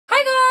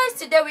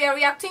Today we are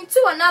reacting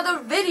to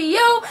another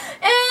video,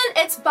 and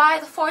it's by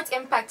the Fourth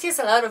Impact. Yes,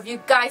 a lot of you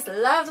guys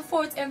love the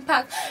Fourth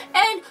Impact,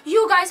 and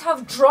you guys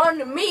have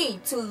drawn me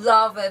to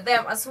love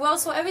them as well.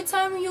 So every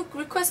time you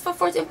request for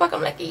Fourth Impact,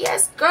 I'm like,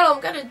 yes girl,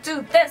 I'm gonna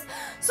do this.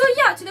 So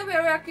yeah, today we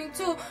are reacting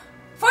to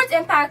Fourth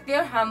Impact,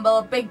 Their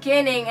Humble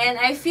Beginning, and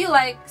I feel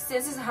like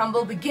since it's a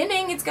humble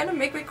beginning, it's gonna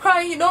make me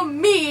cry, you know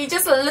me,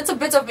 just a little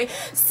bit of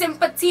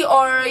sympathy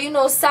or, you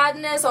know,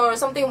 sadness or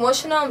something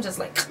emotional. I'm just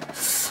like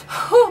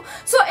whew.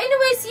 So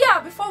anyways, yeah,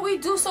 before we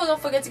do so, don't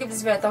forget to give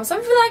this video a thumbs up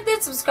if you liked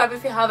it, subscribe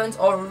if you haven't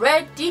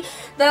already.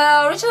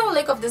 The original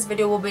link of this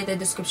video will be in the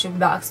description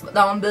box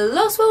down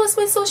below, as well as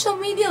my social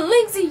media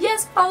links.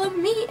 Yes, follow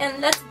me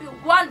and let's be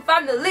one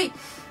family.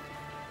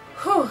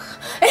 Leave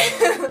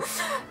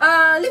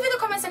in the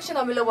comment section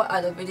down below what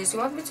other videos you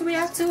want me to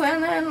react to,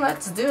 and then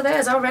let's do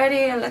this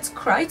already and let's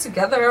cry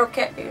together,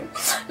 okay?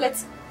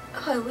 Let's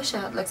I wish I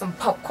had like some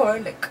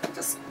popcorn, like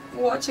just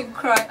watch and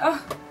cry. Oh,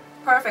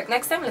 perfect.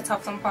 Next time let's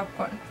have some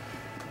popcorn.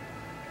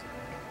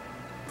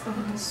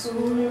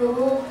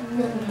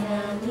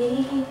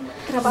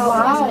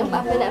 Wow.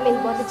 Papa namin,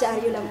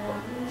 botadyaryo lang po.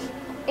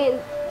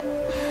 And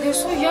they're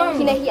so young.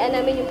 Hinahiyan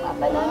namin yung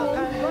papa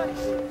namin.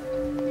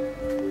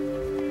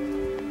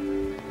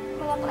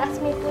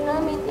 Classmate po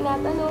namin,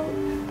 tinatanong,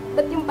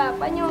 ba't yung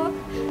papa nyo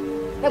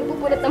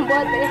nagpupulat ng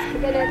bote,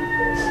 ganun.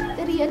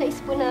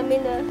 Realize po namin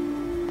na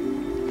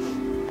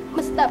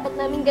mas dapat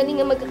namin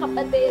galing ang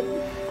magkakapatid.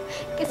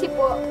 Kasi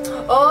po,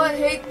 oh, I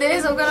hate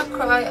this, I'm gonna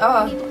cry.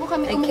 Oh, dito po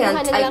kami I can't.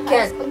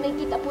 Pag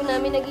nakikita po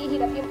namin,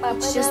 naghihirap yung papa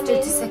it's just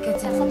namin. 30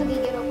 seconds. Sa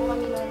Tagigero po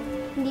kami nun.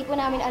 Hindi po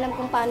namin alam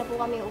kung paano po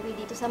kami uwi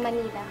dito sa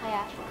Manila.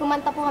 Kaya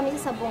kumanta po kami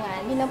sa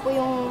Sabungan. Yun lang po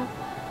yung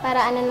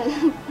paraan na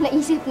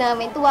naisip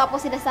namin. Tuwa po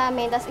sila sa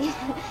amin, tapos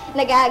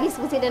nag-aagis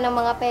po sila ng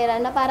mga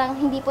pera na parang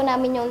hindi po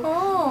namin yung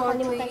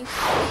makalimutan.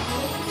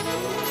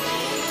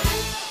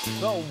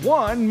 The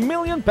 1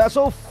 million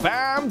peso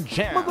Fam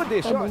Jam.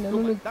 Habang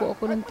nanonood po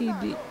ako ng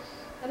TV,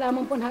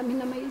 nalaman po namin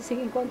na may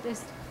singing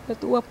contest.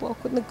 Natuwa po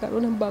ako at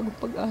nagkaroon ng bagong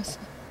pag-asa.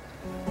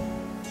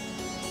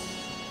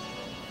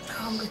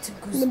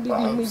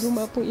 Nabiglang may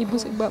lumapong ibo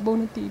sa ibabaw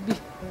ng TV.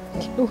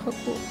 Kinuha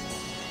po.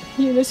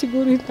 Yun na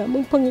siguro yung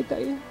tamang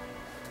pangitain.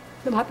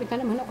 Lumapit na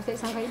naman ako sa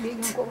isang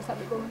kaibigan ko.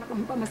 Sabi ko, wala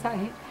kami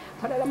pamasahe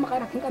para lang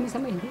makarating kami sa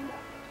Maynila.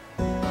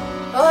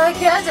 Oh, I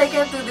can't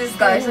do this,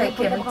 guys. I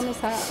can't. Punta kami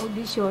sa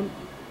audition.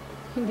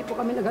 Hindi po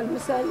kami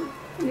nag-almusal.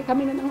 Hindi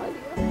kami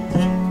nananghalian.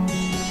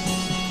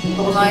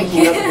 Oh, I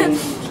can't.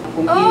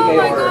 Oh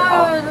my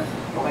God.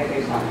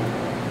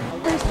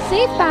 For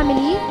Safe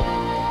Family,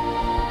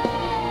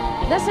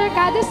 the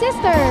Cercado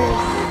Sisters.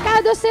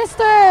 Cercado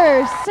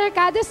Sisters.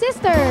 Cercado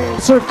Sisters.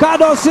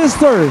 Cercado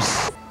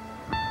Sisters.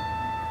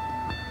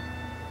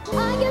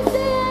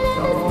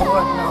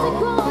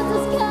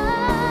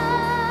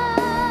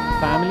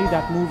 Family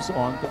that moves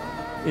on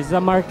is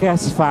the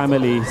Marquez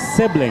family,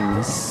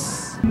 siblings.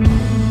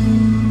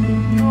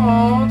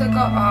 Oh, they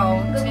got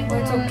out.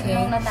 It's okay.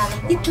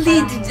 It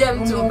leads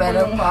them to a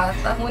better path.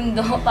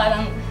 Mundo,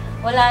 parang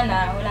wala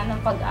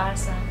nang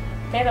pag-asa.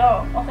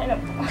 Pero okay na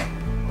po.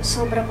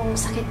 Sobra pong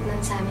sakit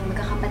nun sa amin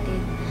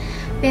magkakapatid.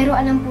 Pero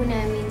alam po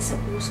namin sa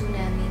puso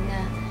namin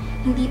na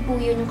hindi po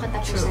yun yung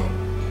katapusan.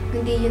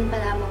 Kundi yun pa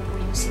lamang po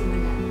yung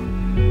simula.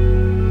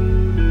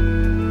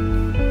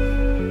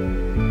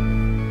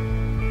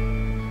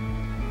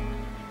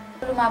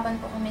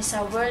 Lumaban po kami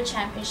sa World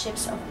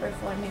Championships of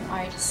Performing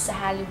Arts sa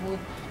Hollywood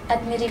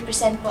at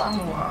nirepresent po ang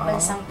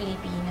bansang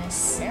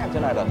Pilipinas. And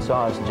tonight on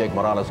SARS, Jake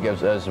Morales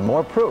gives us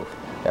more proof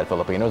that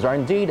Filipinos are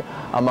indeed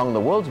among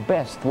the world's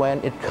best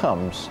when it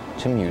comes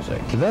to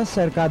music. The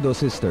Cercado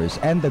Sisters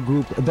and the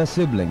group The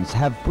Siblings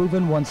have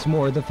proven once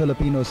more the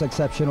Filipinos'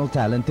 exceptional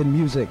talent in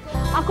music.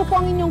 Ako po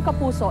ang inyong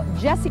kapuso,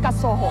 Jessica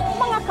Soho.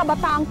 Mga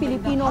kabataang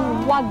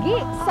Pilipinong wagi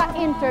sa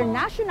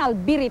international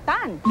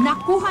biritan.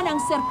 Nakuha ng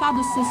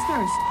Cercado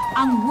Sisters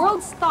ang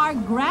World Star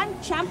Grand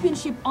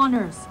Championship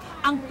Honors,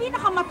 ang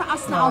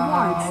pinakamataas na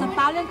award sa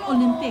Talent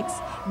Olympics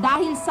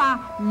dahil sa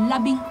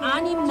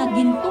 16 na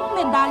gintong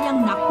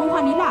medalyang nakuha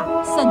nila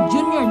sa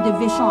Junior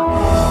Division.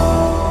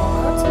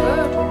 That's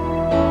good.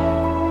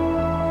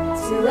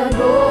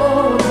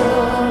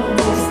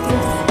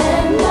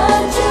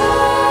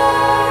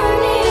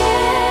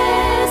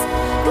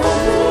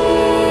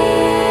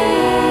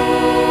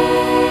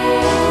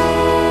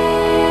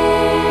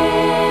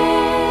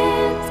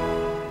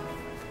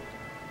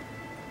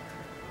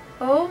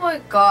 Oh my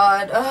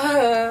God.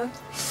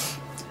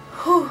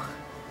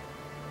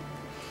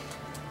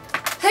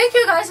 Thank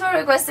you guys for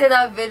requesting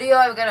that video.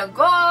 I'm gonna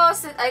go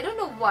sit. I don't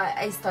know why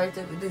I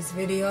started with this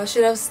video. I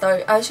should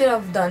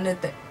have done it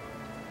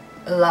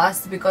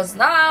last, because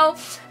now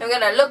I'm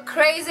gonna look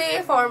crazy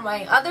for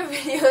my other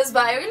videos,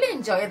 but I really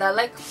enjoyed that.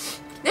 Like,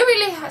 they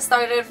really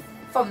started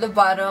from the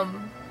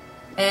bottom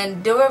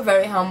and they were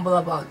very humble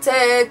about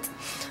it.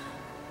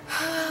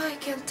 I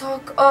can't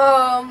talk.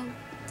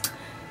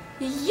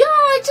 Yeah,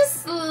 I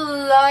just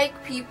like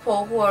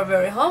people who are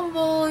very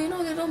humble, you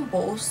know, they don't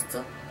boast,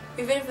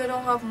 even if they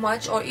don't have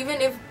much, or even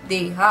if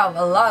they have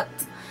a lot,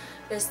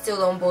 They're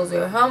still humble,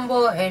 they're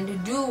humble,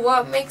 and do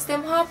what makes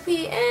them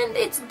happy. And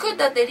it's good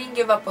that they didn't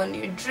give up on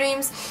their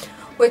dreams,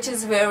 which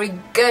is very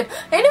good.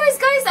 Anyways,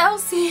 guys, I'll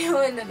see you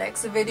in the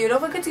next video.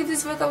 Don't forget to give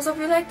this video a thumbs up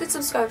if you liked it,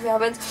 subscribe if you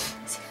haven't.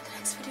 See you in the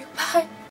next video. Bye.